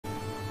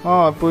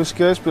Oh, push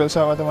gears builds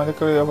up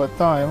automatically over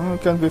time.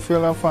 It can be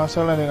filled up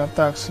faster landing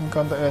attacks and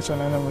counter edge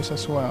on enemies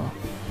as well.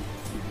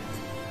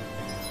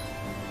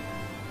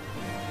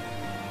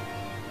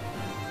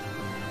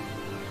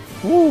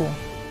 Ooh.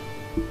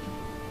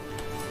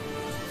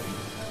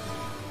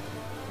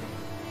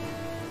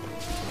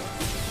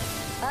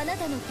 あな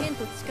たの剣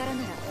と力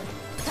なら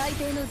大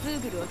抵のズ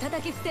ーグルを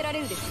叩き捨てられ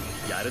るです。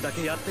やるだ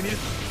けやってみる。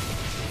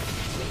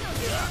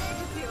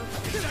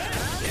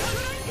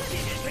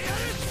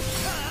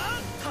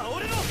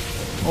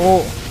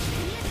お。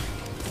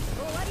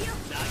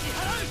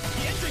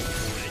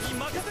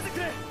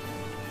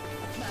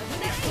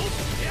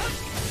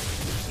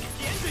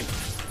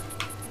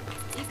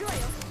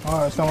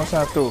Ah, it's nomor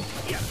 1.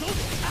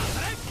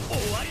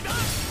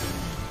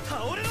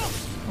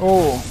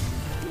 Oh.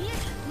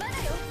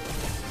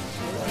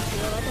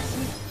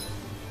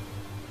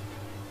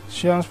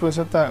 Shion's boost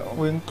attack.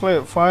 Wing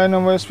clip. Fire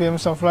numerous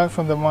beams of light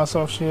from the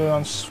muzzle of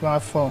Shion's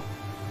rifle.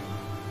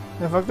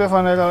 Effective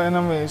on idle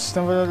enemies.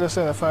 Temporarily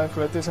set the fire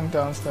critics and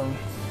downs them.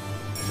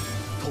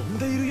 飛ん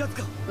でいるやつ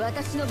か。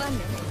私の番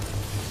ね。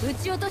撃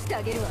ち落として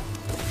あげるわ。飛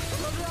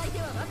ぶ相手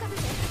は任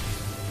せ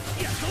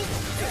て。やっと。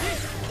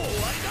終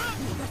わりだ。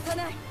逃がさ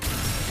ない。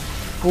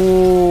お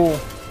お。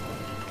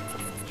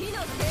火の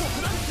精霊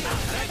術よ。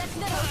私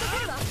なら落と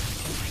せるわ。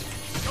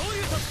そうい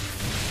うと。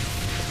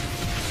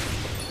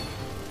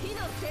火の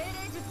精霊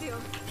術よ。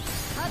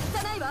外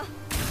さないわ。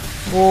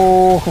お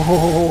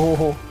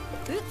お。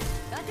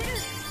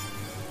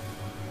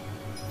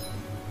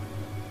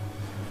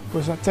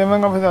Push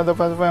teaming up with other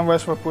party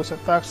members for push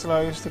attacks allow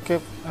you to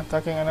keep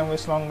attacking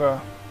enemies longer.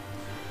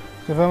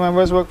 Different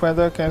members work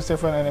better against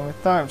different enemy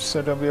types,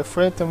 so don't be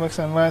afraid to mix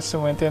and match to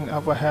maintain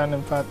upper hand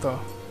in battle.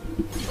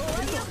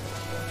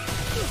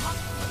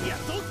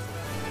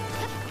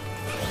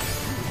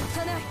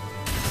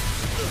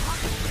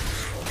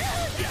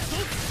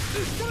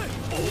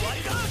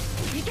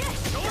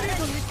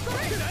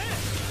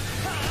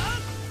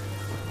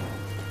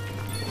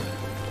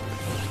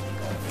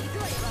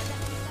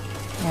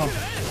 Oh.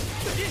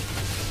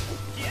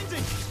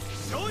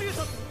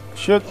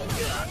 Shoot.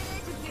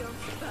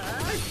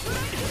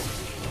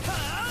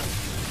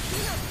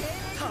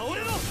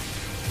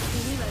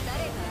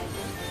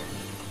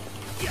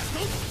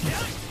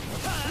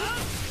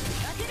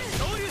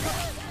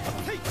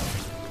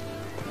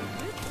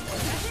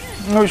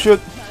 No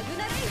shoot.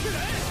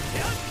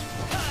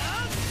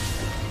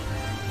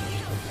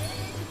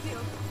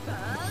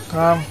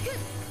 Come.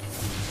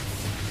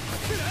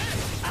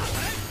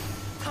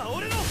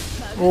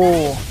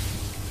 Oh.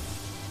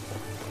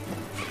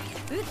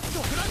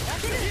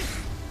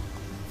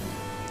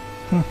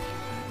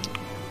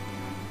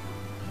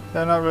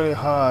 They're not really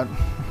hard.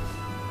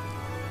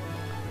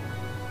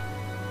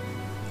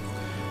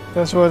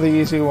 Those were the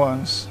easy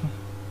ones.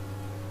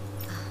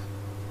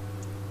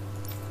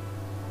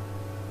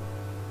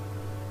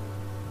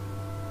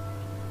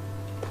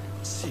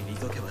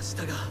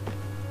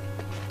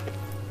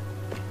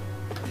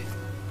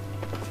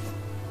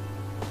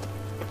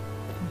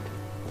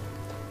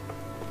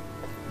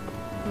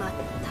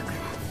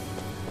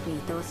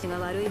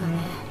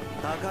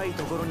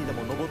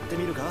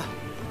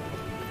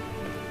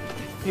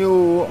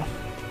 You.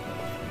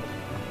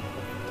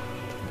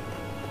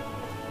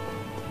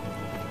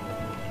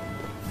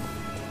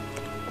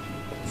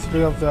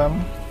 Three of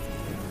them.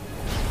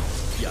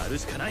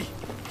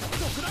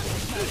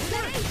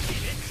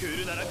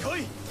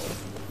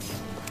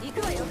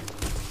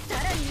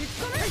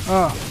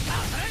 Ah.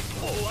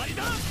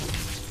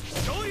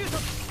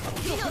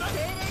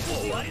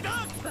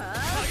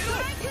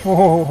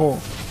 Oh.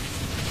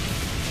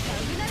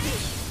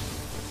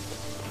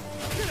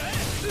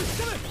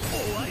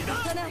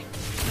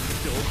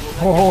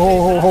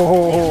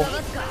 Oh.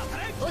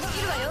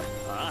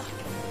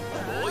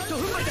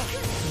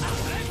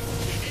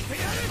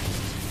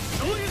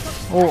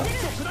 Oh.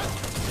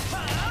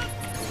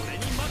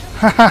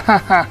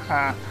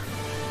 Hahaha.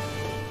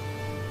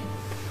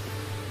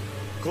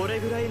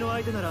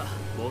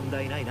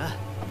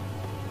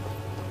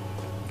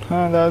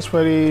 That was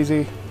pretty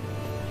easy.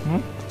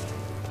 Hmm?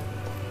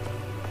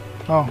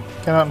 Oh,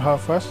 cannot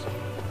have first.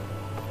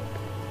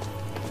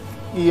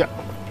 Yeah.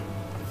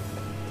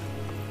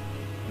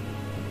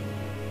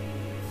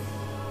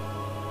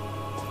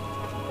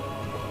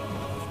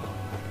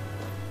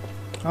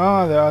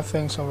 Ah, there are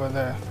things over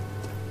there.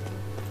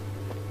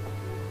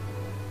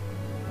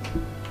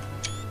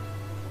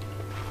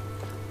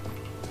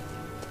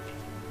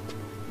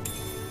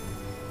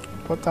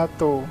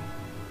 Potato.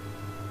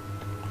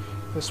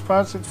 The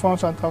spots it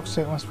forms are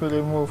toxic, must be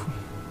removed.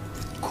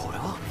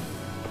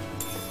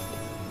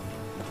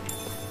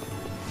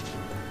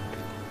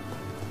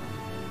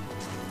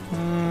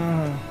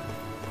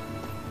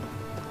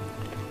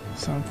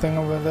 Something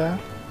over there.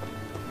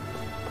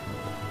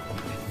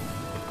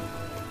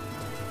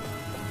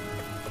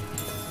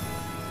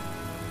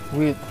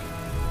 Wheat.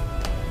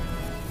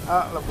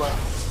 Ah, lebar.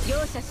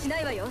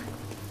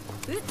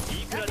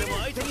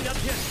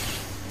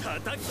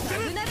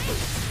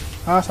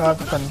 Ah, salah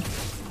tekan.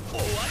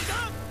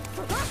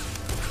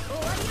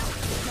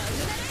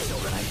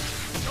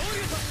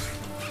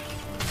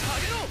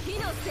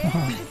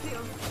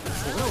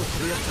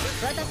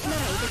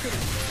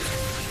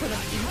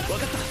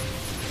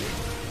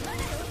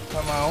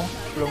 Gak mau,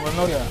 belum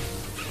penuh ya.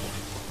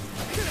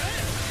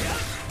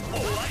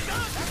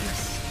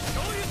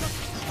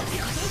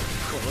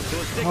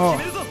 Oh.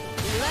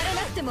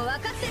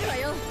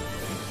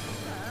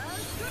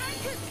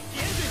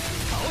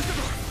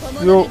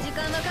 Yo.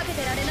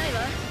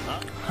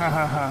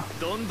 Hahaha.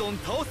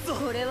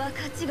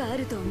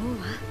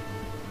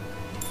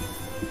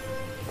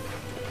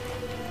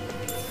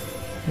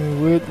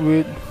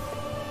 Wait.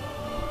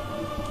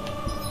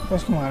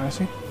 Terus kemana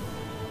sih?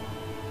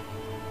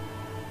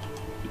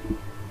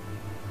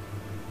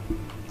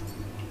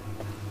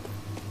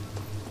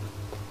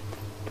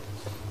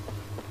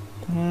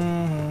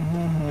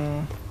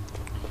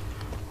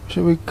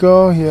 Should we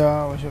go here?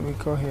 Or should we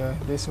go here?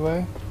 This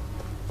way?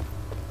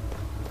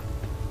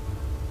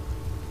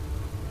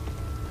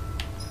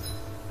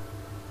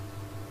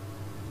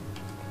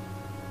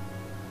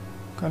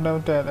 Kind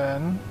of dead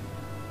end.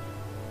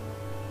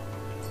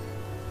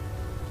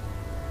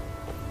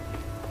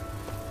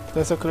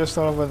 There's a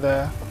crystal over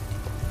there.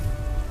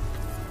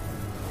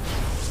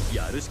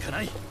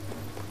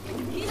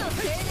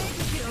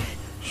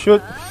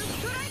 Shoot!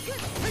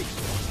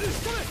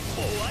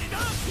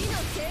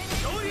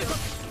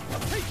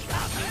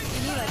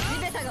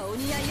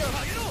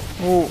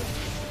 Oh.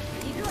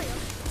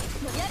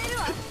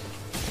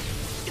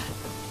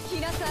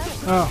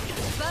 Oh.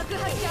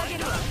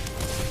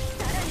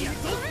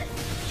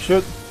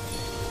 Shoot.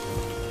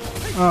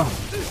 Oh.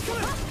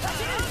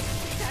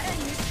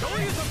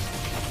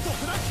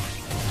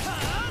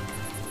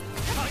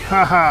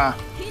 Haha.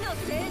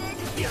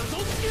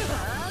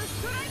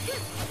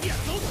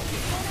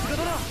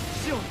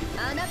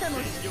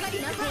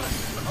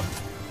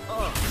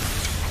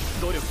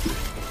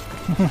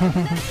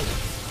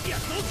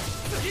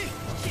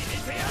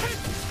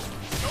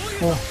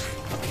 Oh.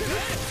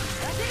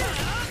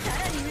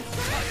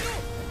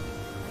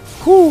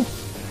 Whew.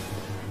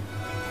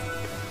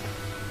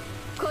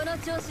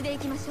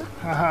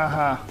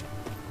 Hahaha.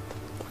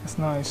 That's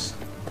nice.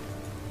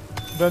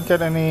 Don't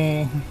get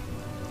any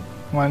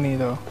money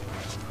though.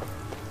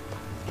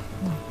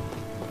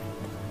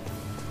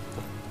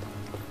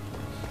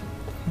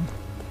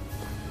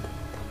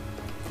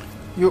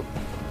 Yuk.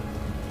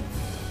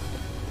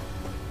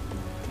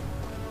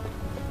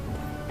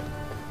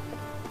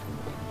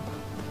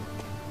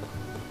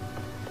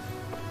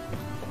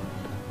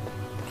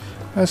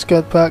 Let's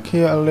get back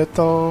here a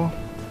little.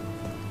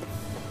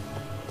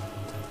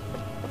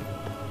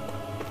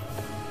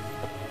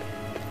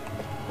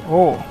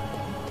 Oh.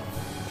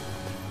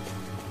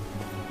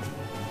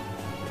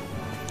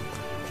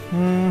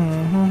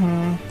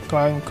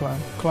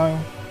 Climb.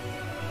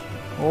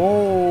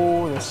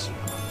 Oh, yes.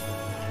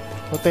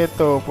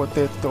 Potato.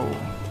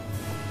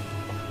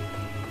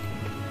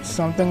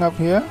 Something up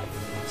here?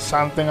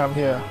 Something up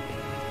here.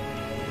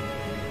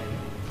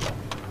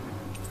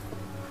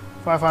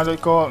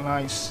 500 gold,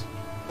 nice.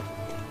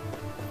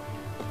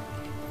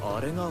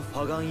 あれがフ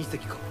ァガン遺跡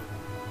か。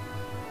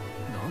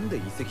なんで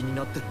遺跡に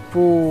なってる？そ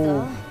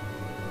う。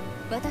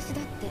私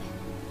だって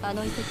あ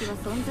の遺跡は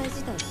存在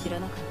自体知ら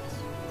なかったし、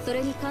そ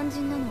れに肝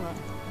心なのは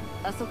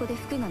あそこで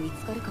服が見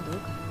つかるかどう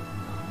か。な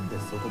んで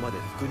そこまで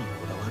服に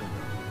こだわるん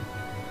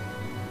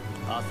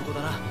だ？あそこ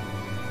だな。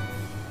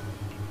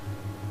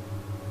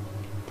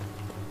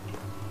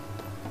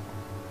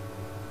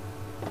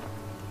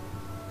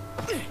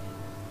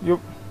よっ。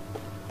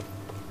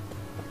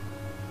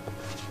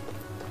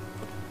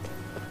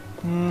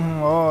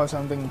Oh,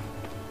 something.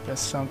 There's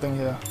something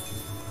here.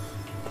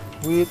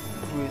 Wait.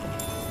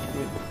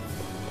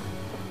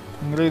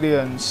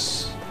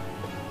 Ingredients.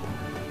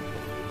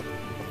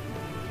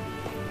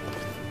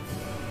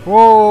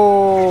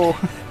 Whoa!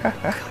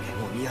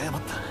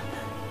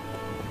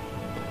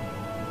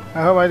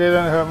 I hope I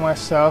didn't hurt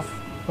myself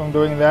from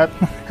doing that.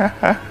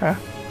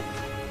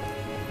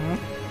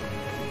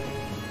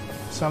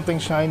 Something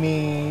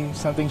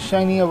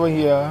shiny over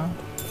here.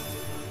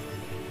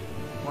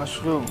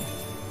 Mushroom.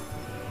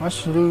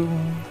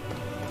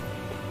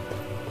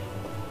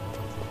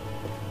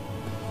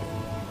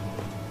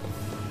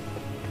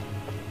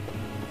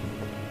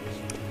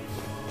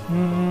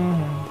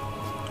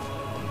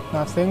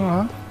 Nothing,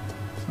 huh?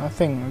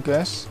 Nothing, I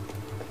guess.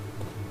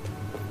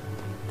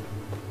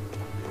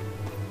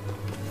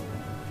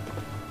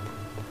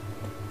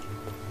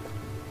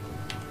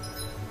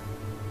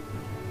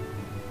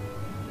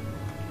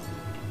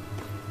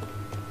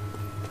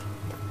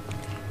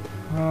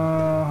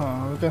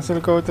 We can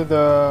still go to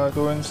the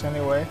ruins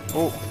anyway.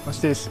 Oh, what's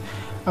this?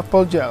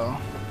 Apple gel.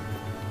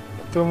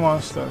 2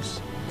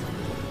 monsters.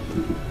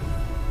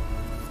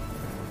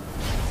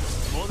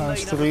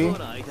 Times 3.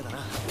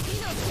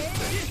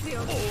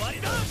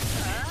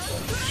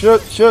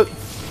 Shoot!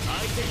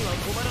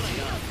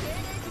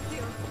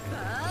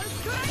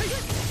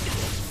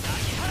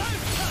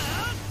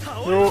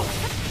 Yo.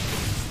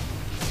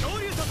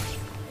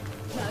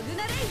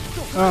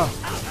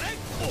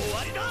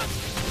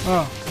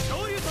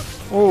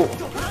 Oh.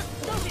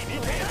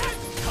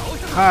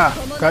 Ha!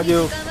 Got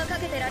you.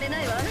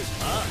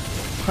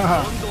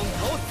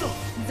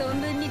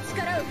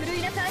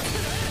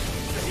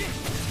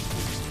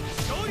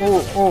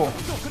 Oh, oh.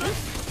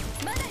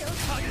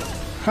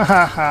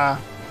 Hahaha.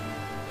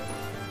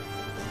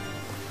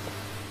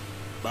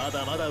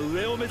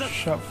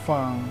 Shot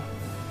Fang.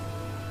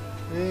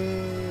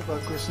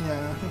 Bagusnya.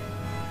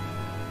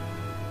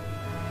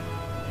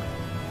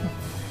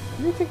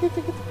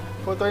 Gitu.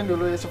 Fotoin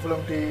dulu ya sebelum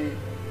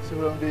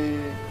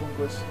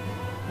dibungkus.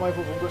 Mau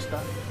ibu bungkus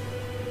kan?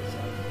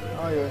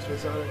 Oh ya,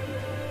 spesial lagi.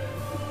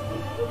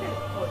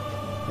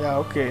 Ya,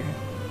 oke.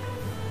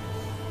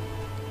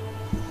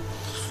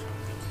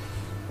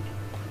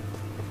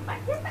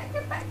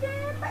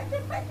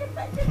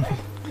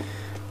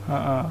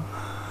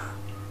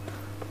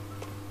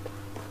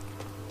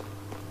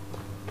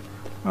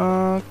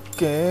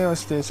 Okay,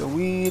 what's this? A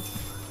wheat,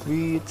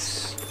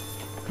 wheats,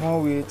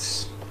 more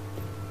wheats.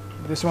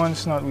 This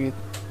one's not wheat.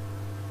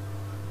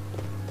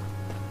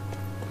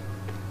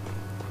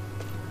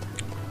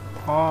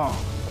 Oh,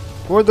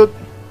 what the?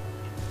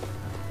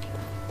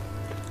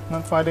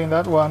 Not fighting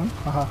that one.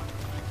 Haha.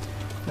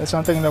 There's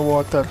something in the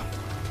water.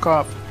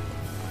 Carp.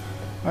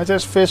 I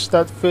just fished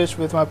that fish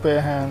with my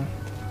bare hand.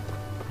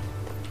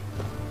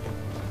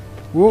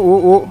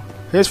 Ooh.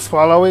 He's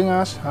following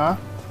us, huh?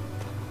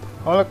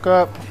 Holy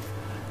crap.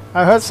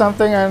 I heard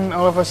something and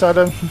all of a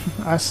sudden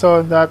I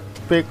saw that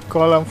big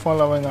column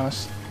following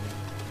us.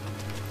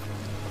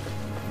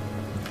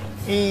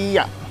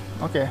 Yeah.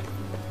 Okay.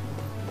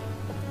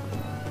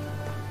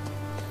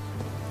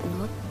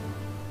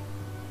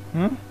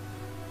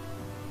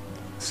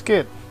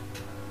 Skid.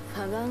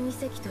 河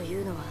岸遺跡と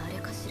いうのはあれ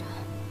かし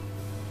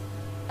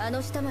ら。あ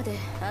の下まで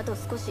あと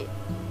少し。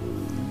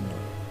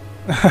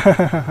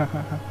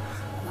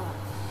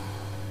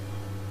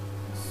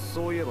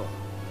そういえば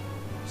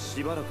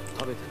しばらく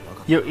食べてな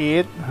かった。 You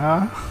eat,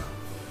 huh?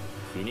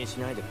 気にし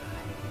ないでくれ。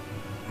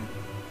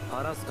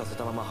腹すかせ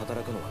たまま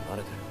働くのは慣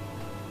れて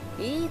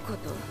る。いいこ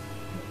と。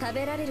食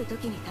べられる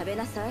時に食べ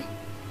なさい。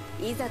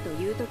いざと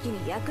いう時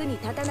に役に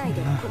立たない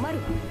では困る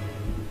わ。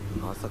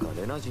まさか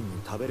レナ人に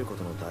食べるこ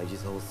との大事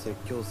さを説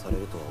教され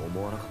るとは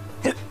思わなかっ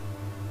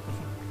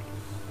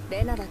た。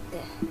レナだっ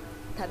て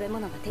食べ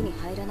物が手に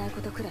入らない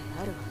ことくらい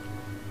あるわ。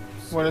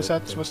What is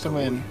that supposed to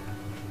mean?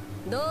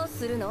 どう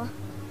するの？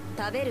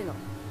食べるの？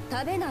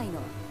食べないの？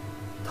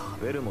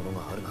食べるもの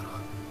があるなら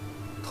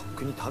とっ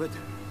くに食べて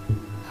る。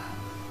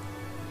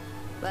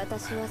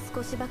私は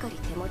少しばかり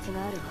手持ち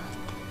がある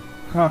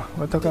Huh, わ。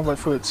we're talking about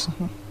fruits.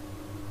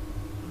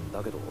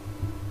 だけど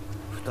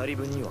二人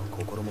分には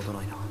心もと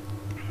ないな。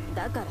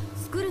だから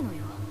作るのよ。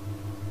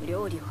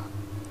料理を。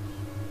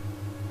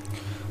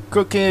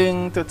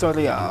Cooking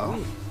tutorial.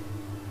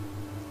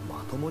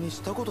 まともに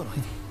したことない。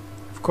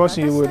Of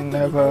course you would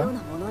never.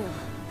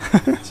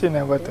 She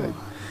never did.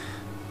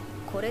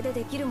 これで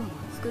できるものを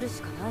作る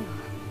しかないわ。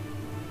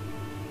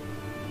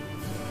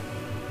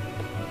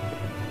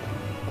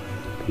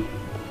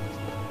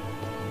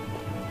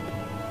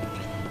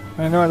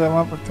I know the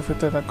map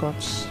activated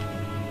records.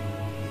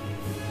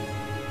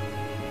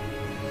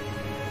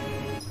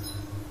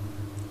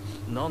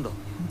 なんだ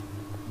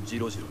ジ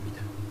ロジロ見て。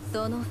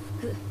その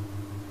服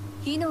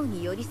機能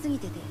に寄りすぎ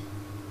てて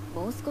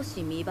もう少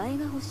し見栄えが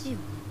欲しいわ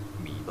ね。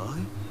見栄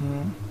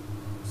え？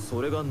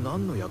それが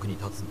何の役に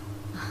立つんだ。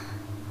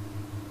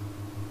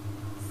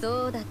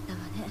そうだったわ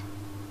ね。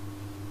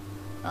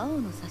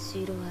青の差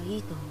し色はい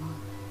いと思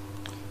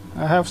う。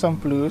 I have some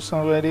blues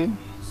already.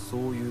 そう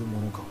いう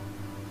ものか。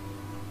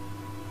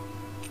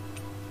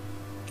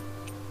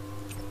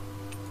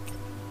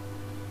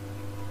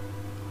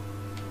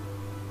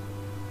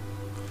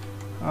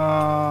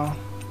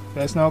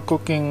There's no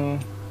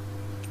cooking.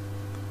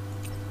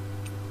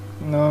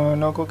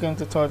 No cooking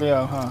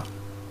tutorial, huh?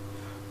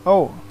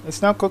 Oh,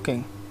 it's not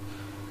cooking.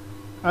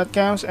 At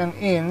camps and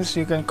inns,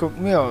 you can cook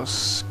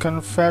meals,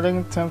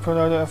 conferring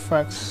temporary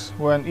effects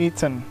when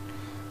eaten.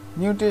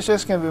 New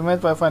dishes can be made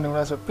by finding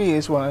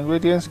recipes, while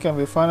ingredients can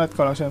be found at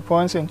collection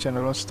points in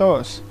general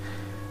stores.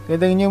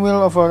 Getting new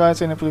meal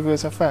overrides any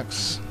previous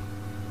effects.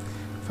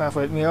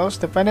 Favorite meals.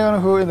 Depending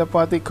on who in the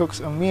party cooks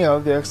a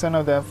meal, the extent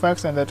of the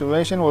effects and the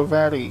duration will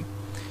vary.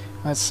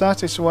 As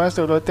such, it's wise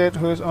to rotate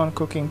who is on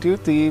cooking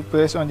duty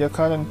based on your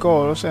current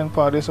goals and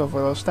party's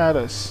overall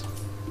status.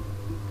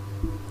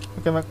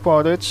 You can make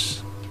porridge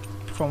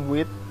from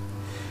wheat,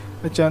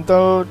 a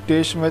gentle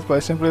dish made by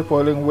simply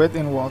boiling wheat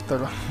in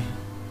water.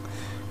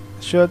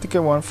 Sure to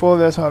get one full,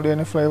 there's hardly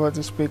any flavor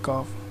to speak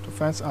of. To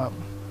fence up.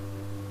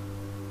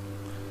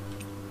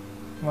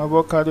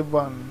 Marble curry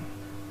bun.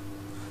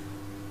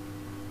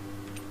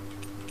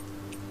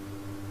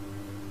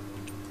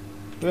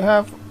 We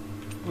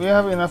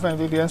have enough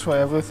ingredients for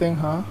everything,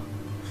 huh?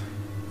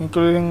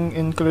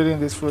 Including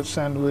this fruit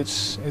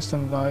sandwich.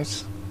 Isn't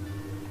nice?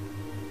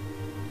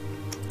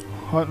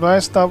 Hot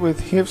rice topped with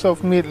heaps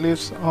of meat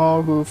leaves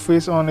all who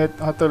feast on it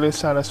utterly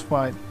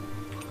satisfied.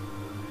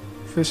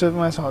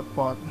 Fisherman's hot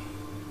pot.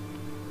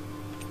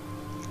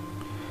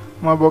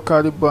 Marble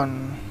curry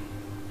bun.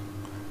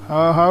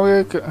 How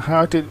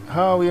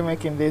are we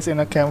making this in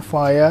a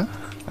campfire?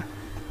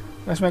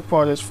 Let's make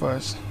porridge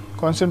first.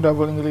 Constant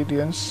double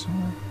ingredients.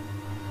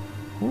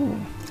 Ooh.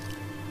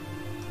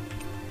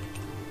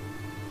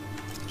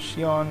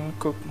 Shion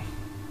cook.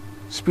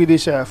 Speedy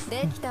chef.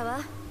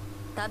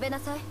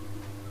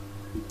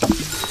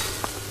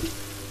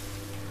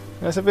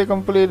 Recipe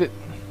completed.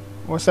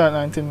 What's that?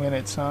 19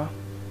 minutes, huh?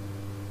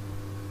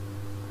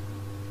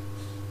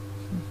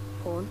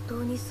 本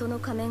当にその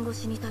仮面越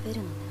しに食べる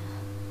のね。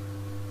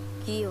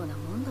器用な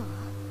もんだわ。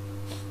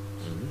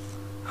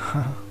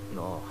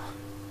なあ、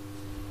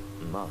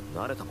まあ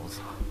慣れたもん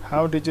さ。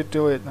How did you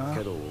do it, huh?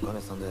 けどおか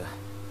げさんで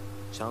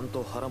ちゃん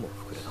と腹も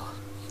膨れた。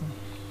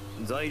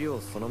材料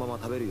そのまま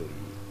食べるより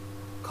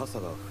傘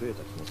が増え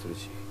た気もする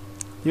し。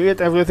You eat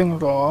everything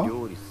raw?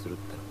 料理するっ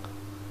て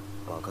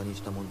のバカに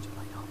したもんじゃ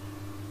ない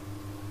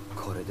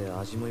な。これで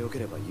味も良け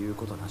れば言う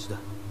ことなしだ。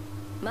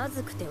ま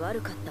ずくて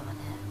悪かったわね。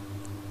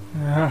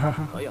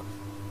いや、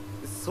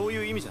そう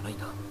いう意味じゃないん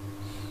だ。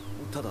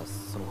ただ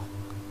その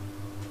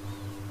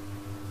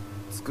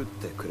作っ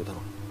てくれたの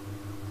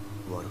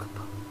悪かっ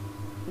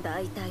た。だ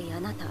いたいあ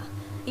なた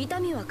痛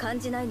みは感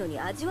じないのに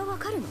味はわ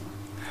かるの？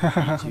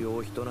一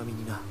応人並み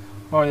にな。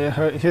Oh yeah,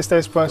 his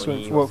taste buds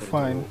would work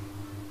fine.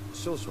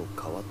 少々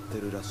変わっ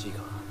てるらしいが。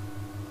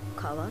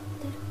変わっ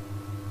てる？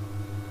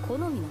好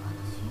みの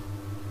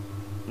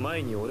話？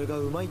前に俺が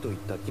うまいと言っ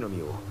た木の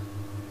実を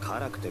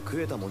辛くて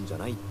食えたもんじゃ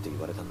ないって言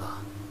われたんだ。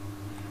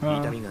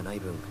痛みがない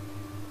分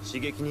刺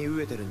激に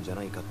飢えてるんじゃ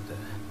ないかって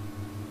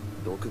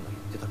ドクが言っ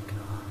てたっけな。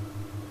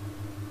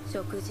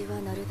食事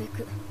はなるべ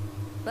く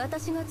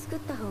私が作っ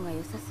た方が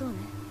良さそうね。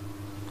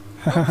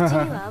お口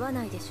には合わ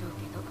ないでしょう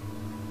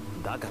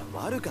けど。だから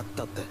悪かっ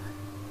たって。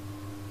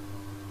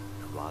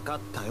分かっ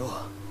たよ。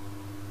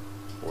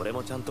俺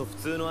もちゃんと普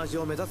通の味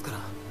を目指すから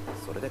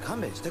それで勘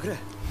弁してくれ。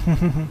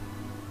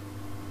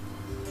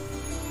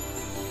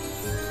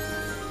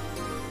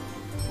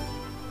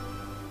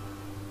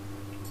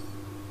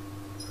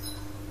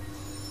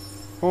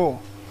Oh,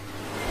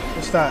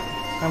 what's that?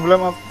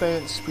 Emblem of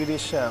the Speedy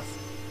Chef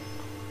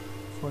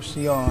for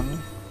Sion.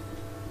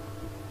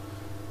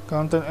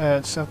 Counter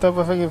edge. After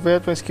perfect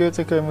evade, press Q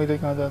to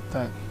immediate counter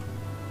attack.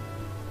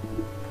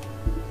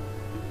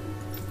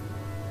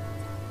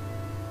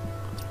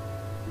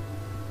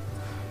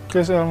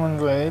 Increase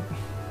element rate.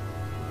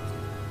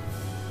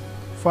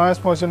 Fires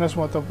poisonous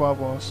water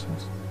bubbles.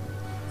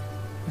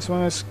 This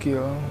one is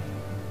skill.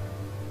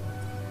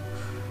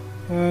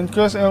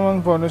 Increase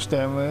element bonus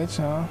damage,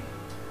 huh?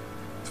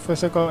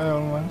 Physical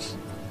ailments.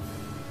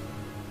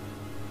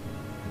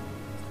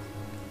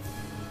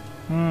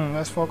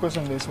 Let's focus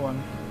on this one.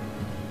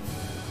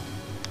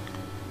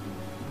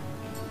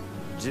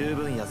 十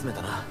分休め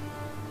たな。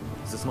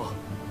進もう。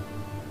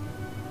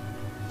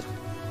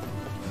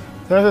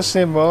There's a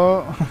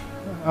symbol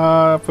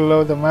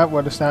below the map.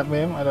 What does that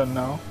mean? I don't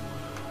know.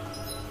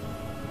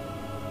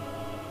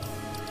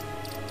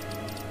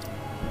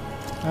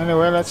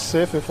 Anyway, let's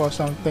save before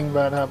something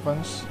bad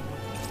happens.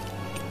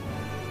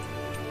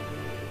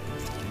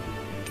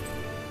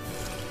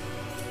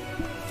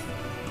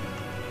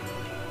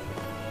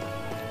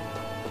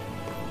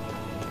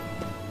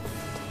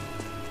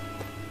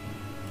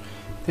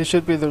 This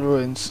should be the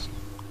ruins.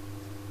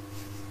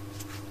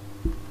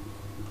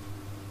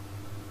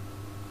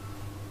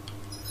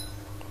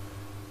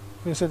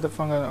 Visit the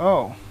fungal.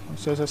 Oh,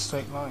 it's just a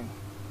straight line.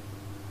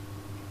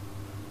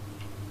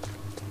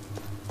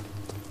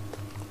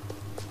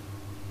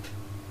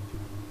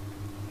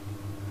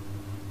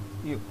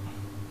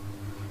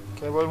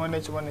 Cable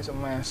management is a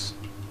mess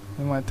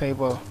in my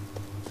table.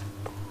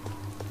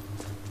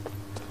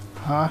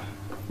 Huh?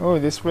 Oh,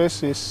 this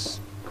place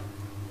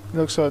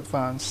looks so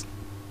advanced.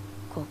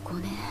 ここ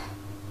ね。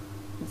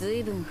ず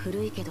いぶん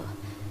古いけど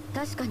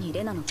確かに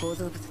レナの構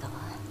造物だわ。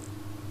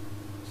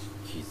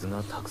傷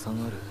がたくさん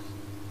ある。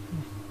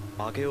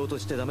開けようと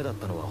してダメだっ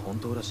たのは本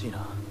当らしい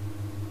な。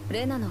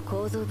レナの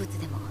構造物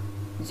でも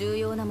重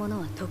要なも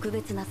のは特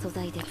別な素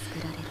材で作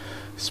られる。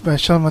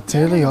Special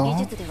material. 技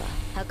術では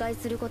破壊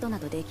することな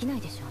どできな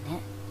いでしょうね。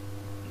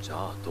じゃ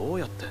あどう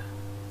やって？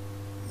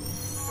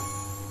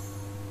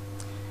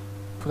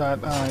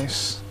 Blood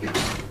eyes.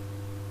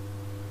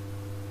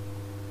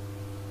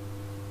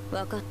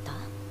 わかった？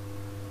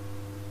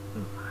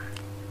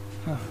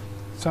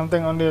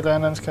 Something only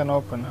Renans can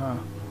open, huh?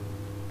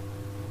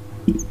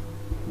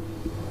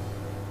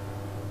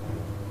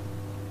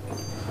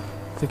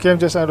 The game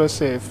just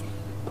auto-saved.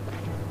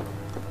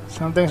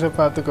 Something's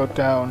about to go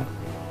down.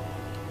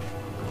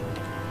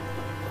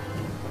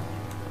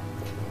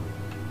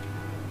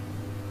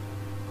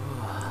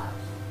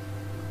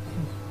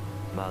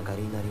 曲が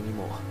りなりに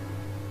も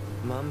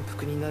満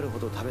腹になるほ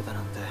ど食べた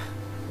なんて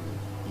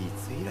い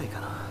つ以来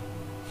かな。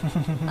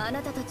あ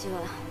なたたち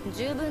は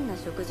十分な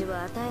食事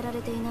は与えら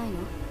れていないの？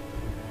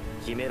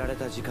決められ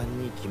た時間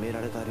に決め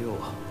られた量、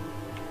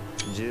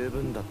十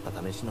分だった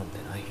試しなんて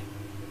ない。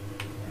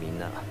みん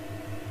な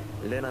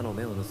レナの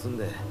目を盗ん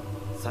で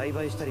栽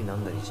培したりな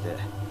んだりして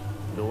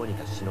どうに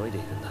かしのいで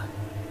いるんだ。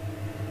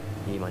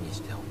今に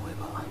して思え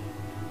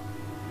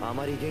ばあ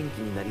まり元気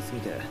になりすぎ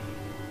て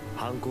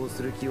反抗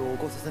する気を起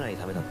こさせない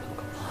ためだったの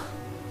かもな。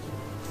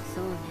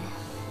そうね。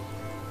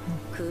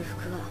空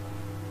腹は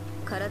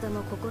体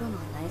も心も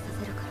萎えさ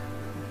せるから。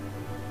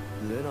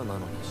レナなの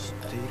に知っ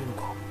ているの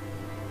か。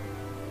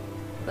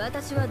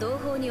私は同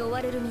胞に追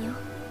われる身よ。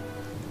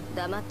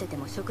黙ってて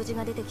も食事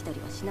が出てきたり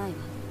はしないわ。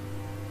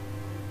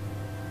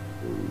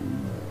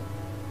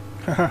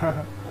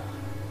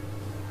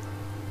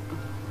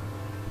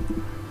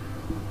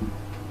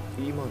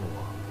今のは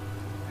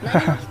何も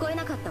聞こえ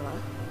なかったわ。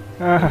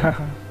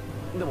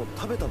でも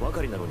食べたば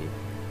かりなのに。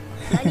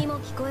何も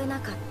聞こえな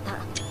かった。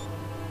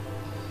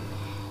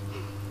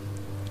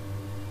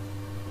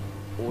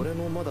俺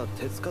のまだ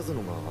手つかず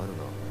のがあ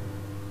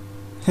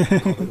るな。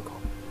食べるか。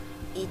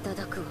いた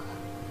だくわ。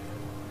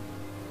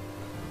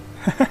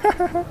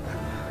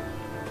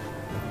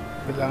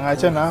Bilang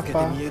aja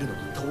napa. 見えるのに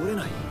通れ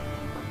ない。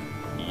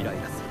イライ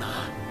ラするな。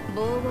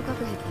防護隔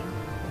壁よ。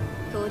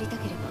通りた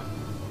けれ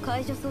ば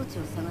解除装置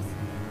を探す。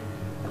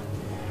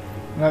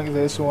Like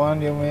this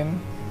one, you mean?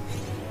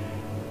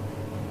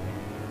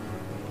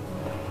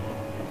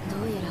 ど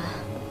うやら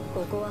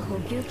ここは補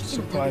給基地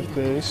の Supply 類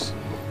だ。 base.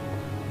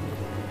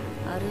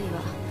 あるい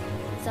は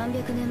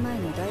300年前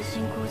の大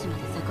侵攻時ま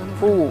で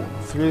遡る。 Oh,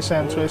 3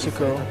 centuries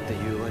だ ago. ってい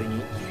う割に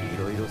い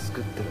ろいろ救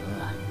ってる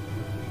な。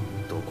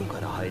どこか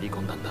ら入り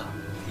込んだんだ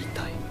一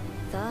体。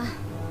さあ、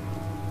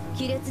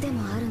亀裂で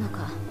もあるの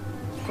か、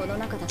この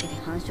中だけで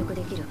繁殖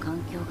できる環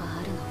境が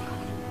あるの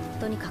か。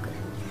とにかく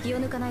気を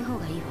抜かない方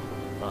がいい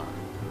わ。ああ、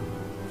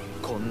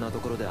こんなと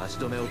ころで足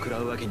止めを食ら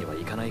うわけにはい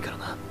かないから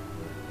な。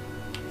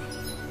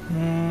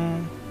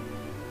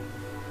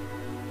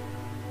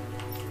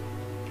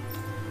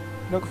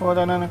Look for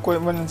the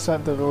equipment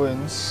inside the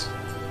ruins.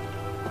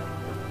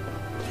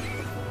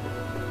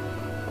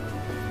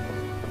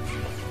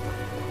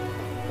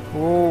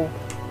 Oh,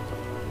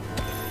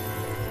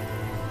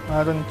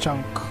 iron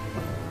chunk.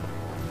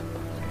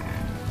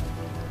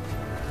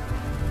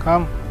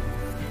 Come.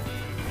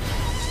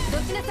 ど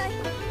きなさい。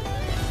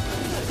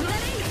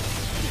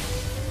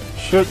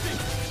 Shoot.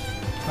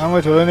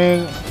 Kamu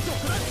turning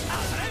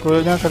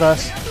kulitnya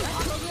keras.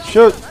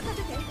 Shoot.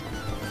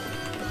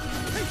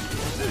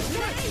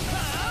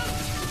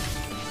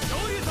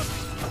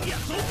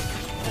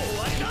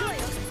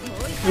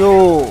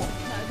 Yo.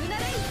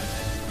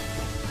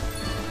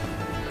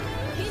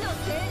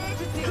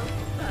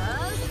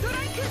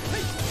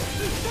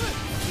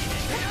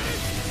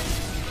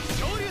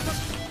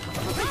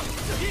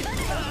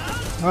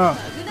 Ah.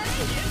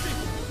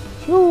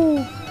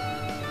 Shoo.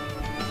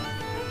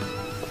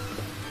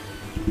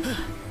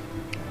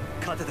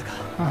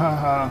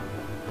 Hahaha.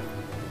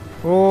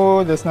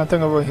 Oh, there's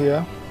nothing over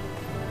here.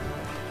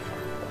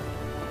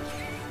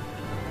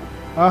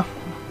 Ah,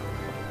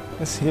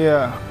 it's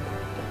here.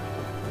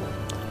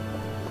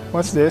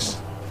 What's this?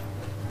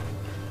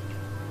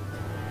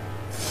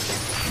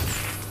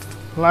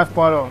 Life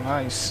bottle,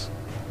 nice.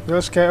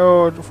 Use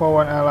KO for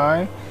one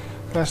ally.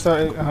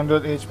 Cluster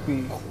 800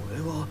 HP. これ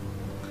は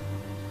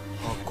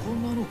箱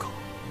なのか。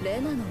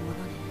レナのものね。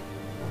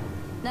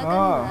中身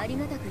はあり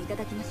がたくいた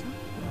だきましょう。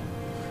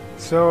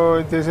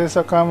 So this is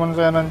a common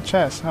Renan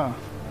chest, huh?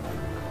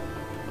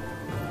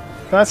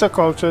 That's a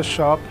culture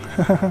shock.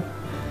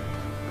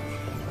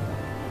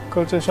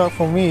 Culture shock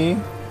for me.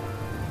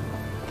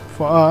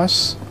 For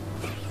us.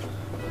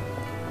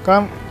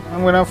 Come,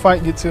 I'm gonna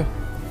fight you too.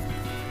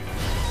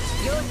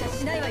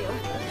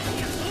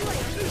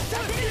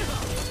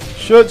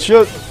 Shoot,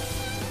 shoot.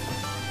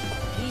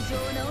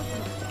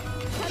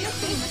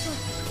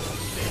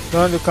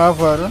 Don't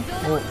recover.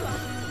 Oh.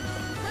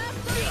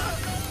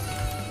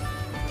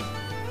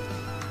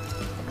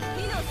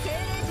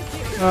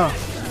 Ah.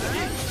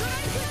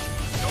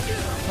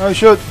 Oh,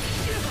 shoot.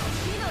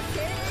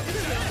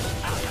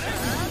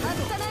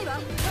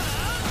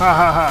 Ha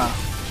ha ha.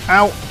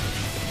 Ow.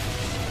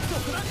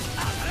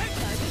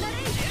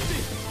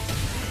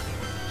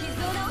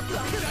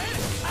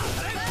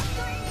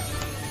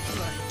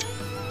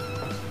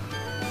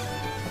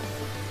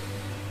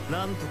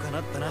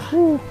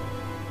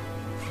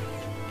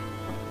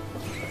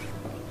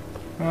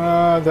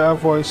 There are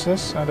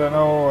voices. I don't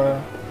know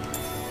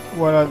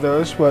what are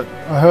those, but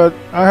I heard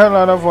a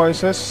lot of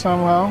voices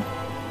somehow,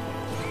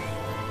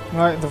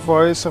 like the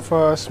voice of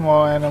a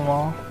small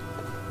animal.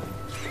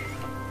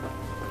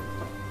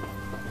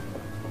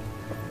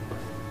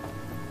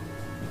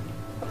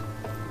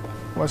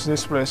 What's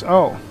this place?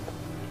 Oh,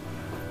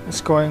 it's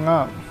going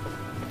up.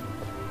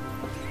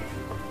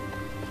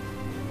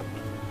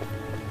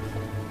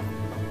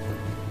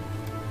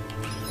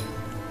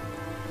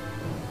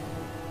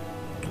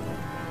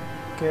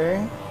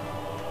 Okay.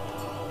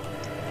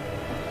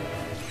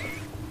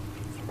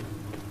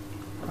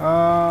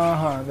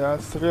 There are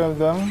 3 of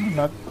them.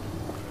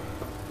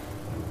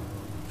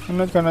 I'm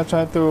not gonna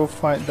try to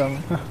fight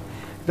them.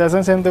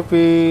 Doesn't seem to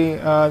be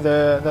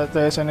that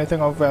there's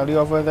anything of value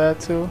over there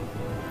too.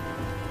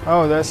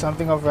 Oh, there's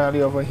something of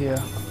value over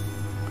here.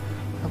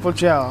 Apple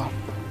gel.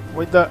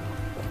 With the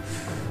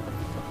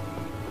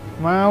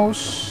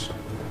mouse.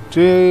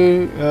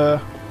 Do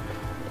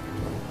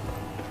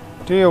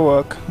your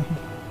work.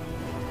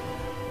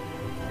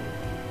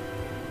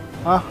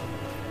 Ah,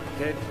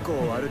 結構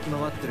歩き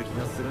回ってる気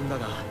がするんだ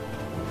が、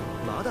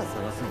まだ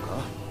探すのか？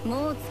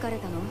もう疲れ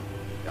たの？い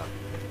や、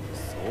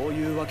そう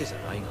いうわけじゃ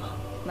ないが。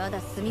まだ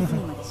隅々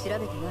まで調べてな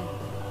いの。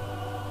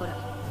ほら、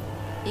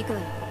行くわ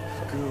よ。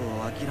服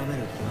を諦め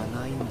る気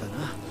がないんだ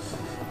な。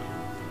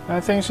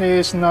I think she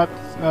is not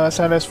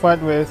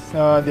satisfied with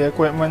the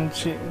equipment,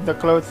 the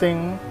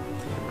clothing,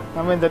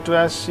 I mean the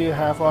dress she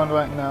have on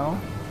right now.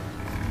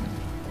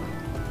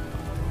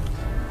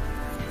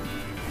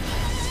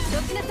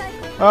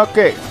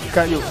 Okay,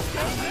 got you.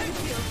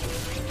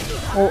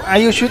 Oh, are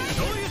you shoot?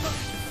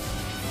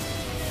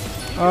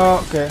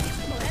 Oh, okay.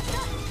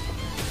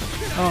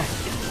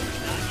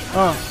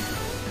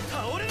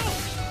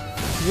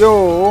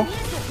 Yo.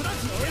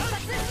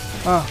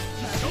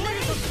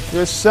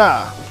 Yes,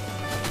 sir.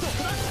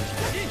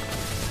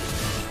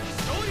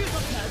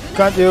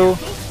 Got you.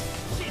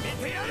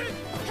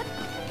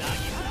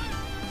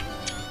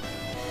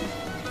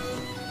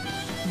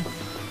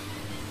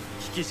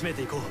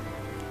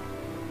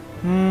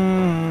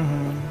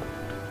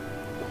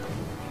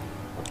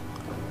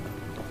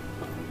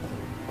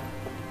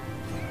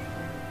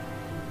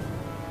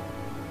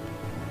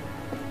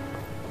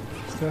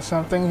 Is there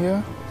something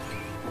here?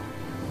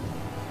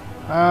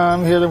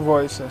 I'm hearing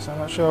voices. I'm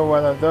not sure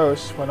what are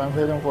those, but I'm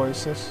hearing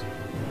voices.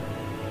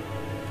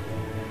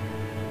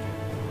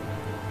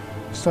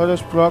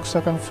 Storage block,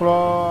 second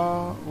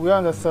floor. We're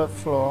on the third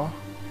floor.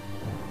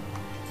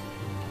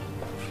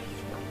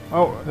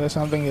 Oh, there's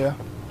something here.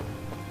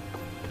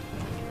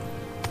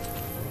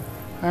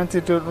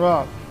 Antidote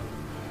rock.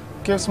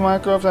 Gives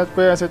microbes at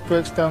bay as it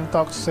breaks down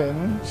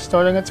toxin.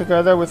 Storing it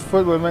together with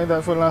food will make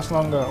that food last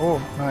longer. Oh,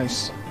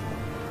 nice.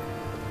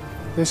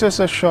 This is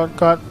a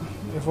shortcut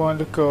if you want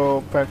to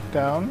go back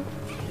down.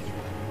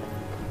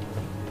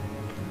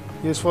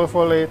 Useful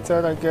for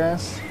later, I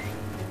guess.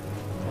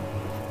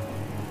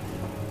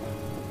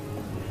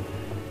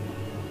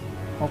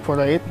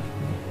 Operate.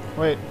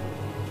 Wait.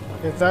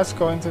 If that's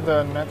going to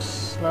the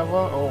next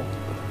level, oh.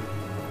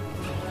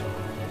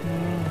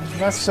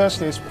 Let's search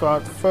this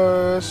part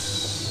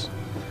first.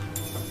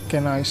 Okay,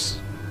 nice.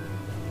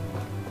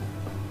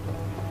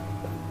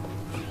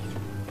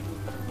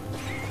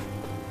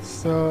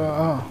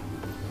 So,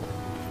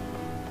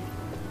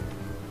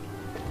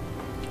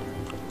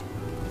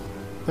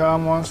 there are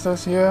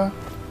monsters here.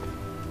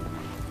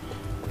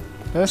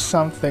 There's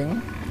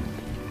something.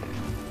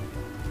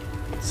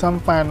 Some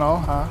panel,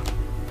 huh?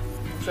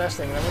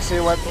 Interesting. Let me see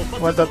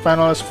what that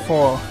panel is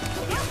for.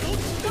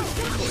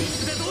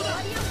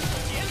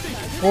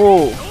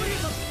 Oh.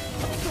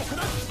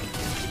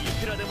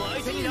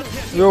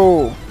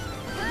 Yo.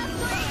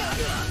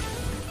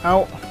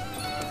 Ow.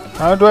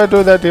 How do I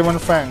do that demon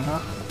fang, huh?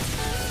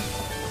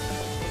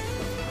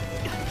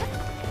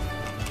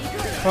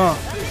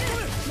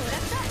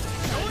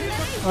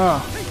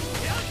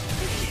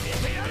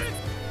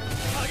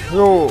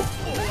 Yo.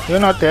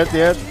 You're not dead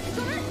yet.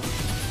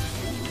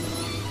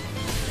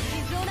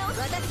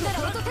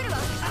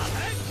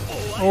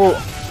 Oh.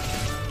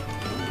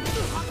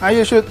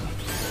 You should.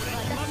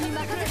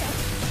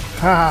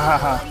 Ha ha ha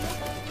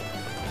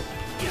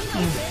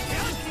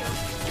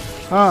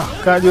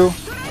ha. Got you.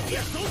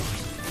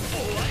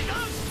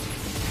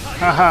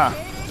 Haha.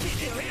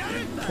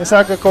 It's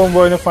like a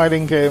combo in a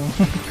fighting game.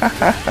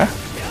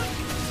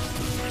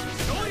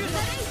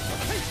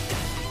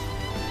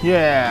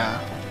 Yeah.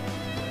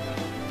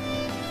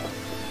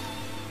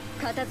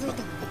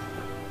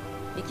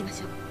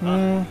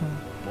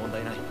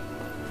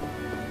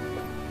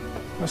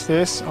 What's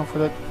this? Oh, for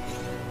that.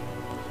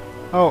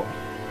 Oh.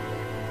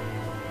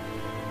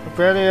 The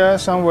barrier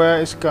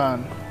somewhere is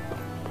gone.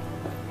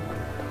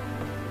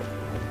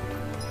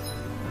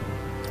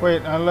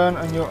 Wait, I learned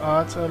a new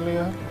art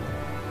earlier.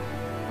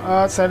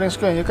 Art setting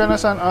screen. You can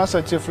assign arts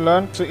that you've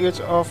learned to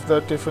each of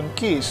the different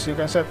keys. You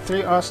can set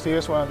 3 arts to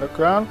use one on the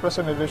ground, press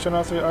an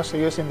additional 3 arts to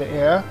use in the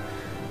air,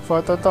 for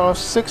a total of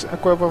 6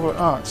 equipable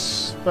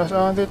arts. Press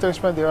R&D to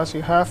expand the arts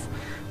you have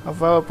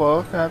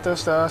available.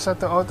 Characters that are set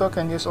to auto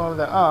can use all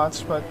the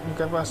arts, but you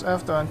can press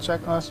F to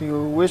uncheck arts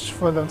you wish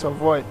for them to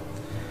avoid.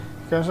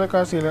 You can also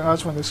cast healing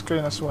arts from the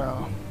screen as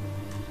well.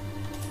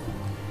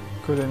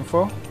 Good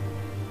info.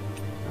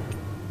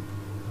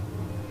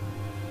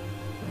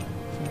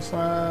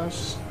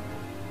 Slash.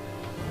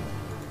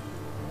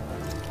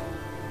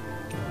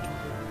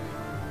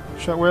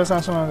 Shockwave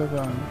sounds on the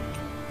gun.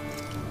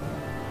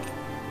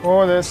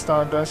 Oh, there's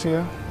Stardust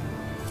here.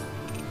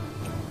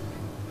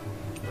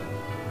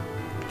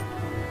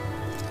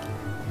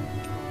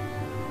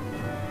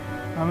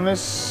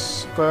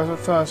 Unless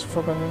Thrust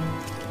forgotten.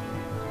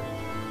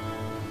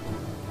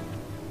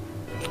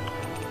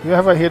 You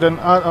have a hidden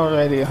art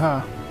already,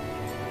 huh?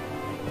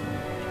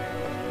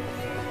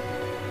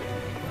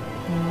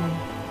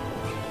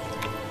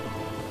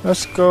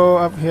 Let's go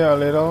up here a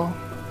little.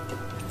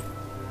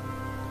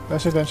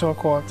 Residential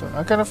quarter.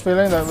 I get a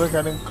feeling that we're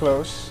getting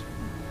close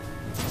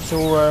to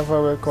wherever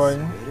we're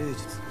going.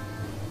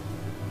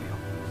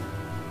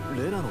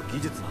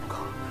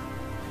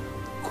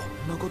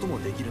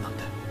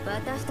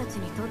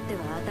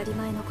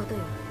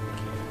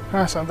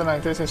 Ah, something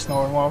like this is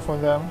normal for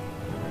them.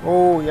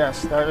 Oh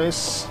yes, that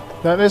is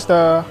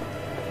the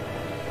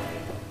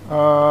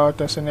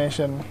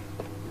destination.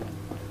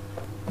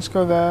 Let's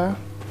go there.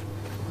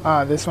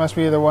 Ah, this must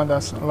be the one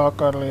that's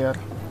locked earlier.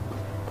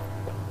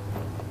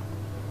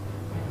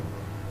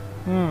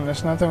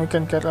 There's nothing we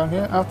can get on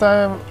here. After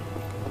I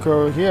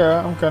go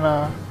here, I'm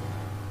gonna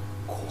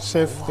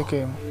save the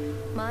game.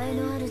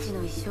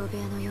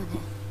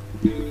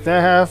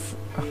 They have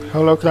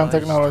hologram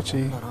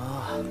technology.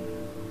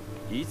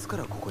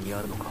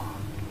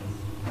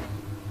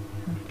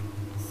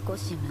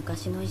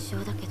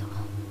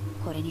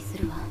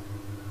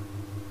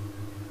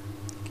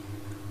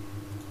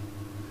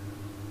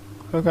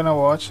 We're gonna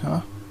watch,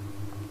 huh?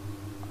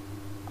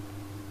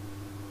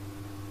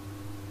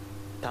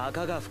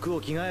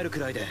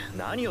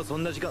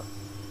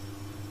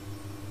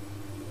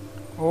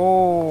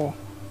 Oh.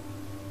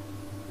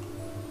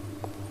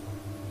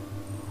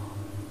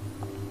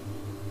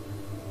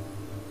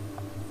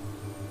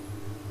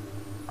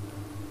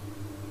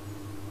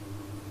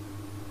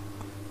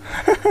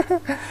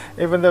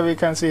 Even though we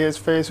can't see his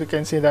face, we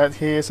can see that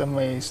he is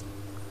amazed.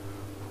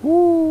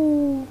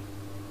 Woo!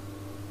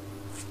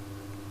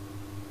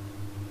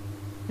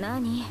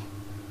 Nani?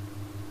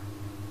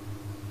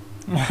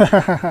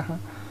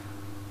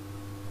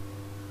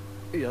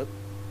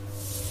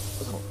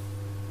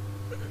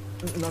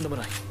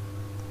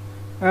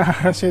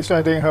 She's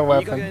fighting her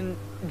weapon.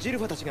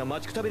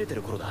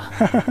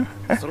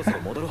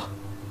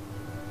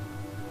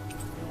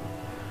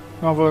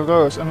 Novel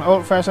Rose, an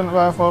old-fashioned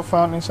rifle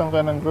found in some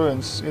random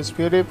ruins. Its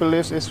beauty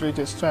believes it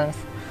reaches strength,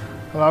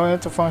 allowing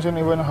it to function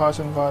even in harsh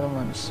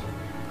environments.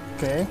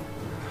 Okay.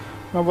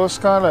 Noble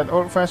Scarlet,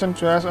 old-fashioned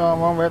dress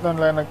armor made on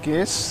leather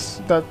geese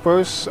that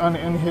boasts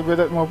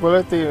uninhibited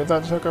mobility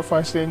without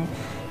sacrificing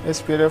its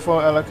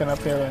beautiful, elegant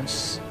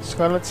appearance.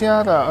 Scarlet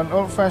Tiara, an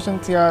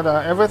old-fashioned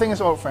tiara. Everything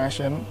is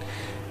old-fashioned,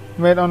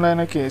 made on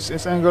leather geese.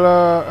 Its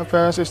angular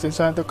appearance is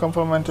designed to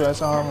complement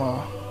dress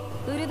armor.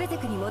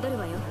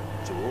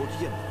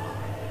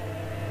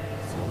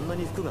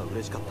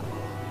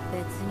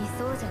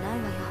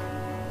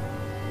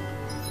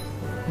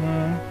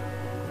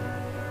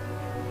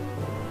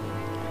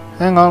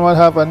 Hang on, what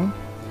happened?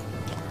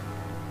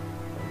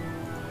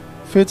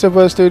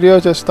 Feature Studio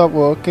just stopped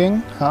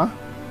working, huh?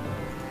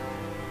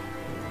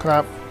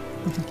 Crap.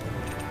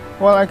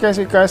 Well, I guess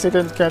you guys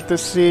didn't get to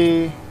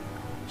see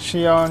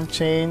Shion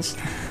change.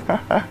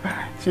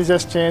 She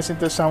just changed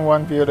into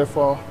someone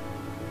beautiful.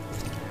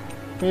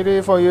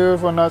 Pity for you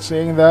for not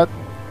seeing that.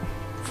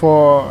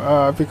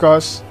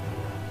 Because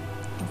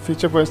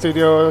Feature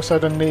Studio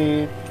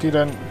suddenly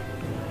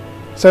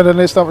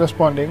stopped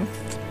responding.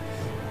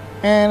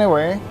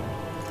 Anyway,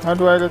 how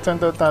do I return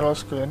to the title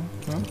screen?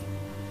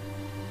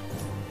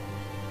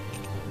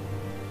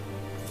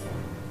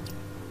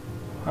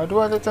 How do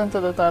I return to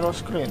the title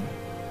screen?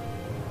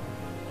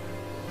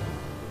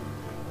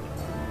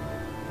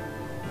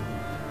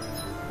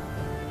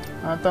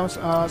 Items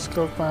are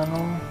skill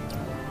panel.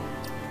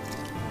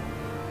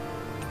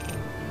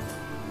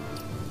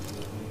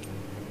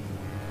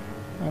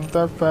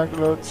 Enter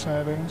backload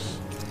settings.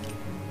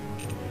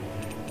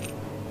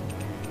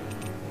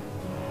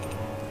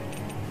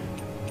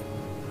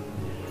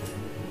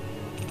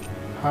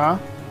 Huh?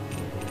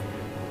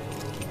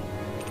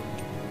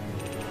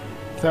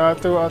 There are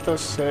 2 auto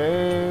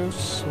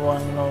saves,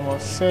 1 normal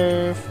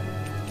save.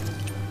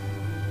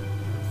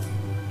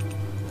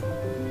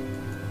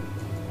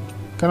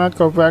 Cannot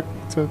go back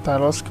to the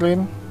title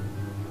screen.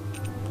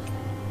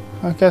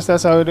 I guess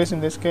that's how it is in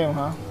this game,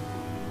 huh?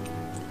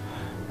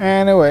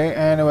 Anyway,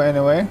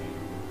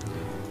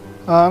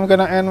 I'm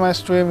gonna end my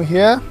stream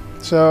here.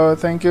 So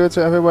thank you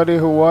to everybody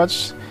who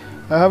watched.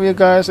 I hope you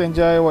guys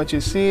enjoy what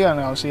you see, and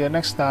I'll see you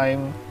next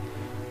time.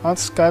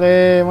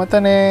 Otsukare, mata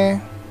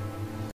ne!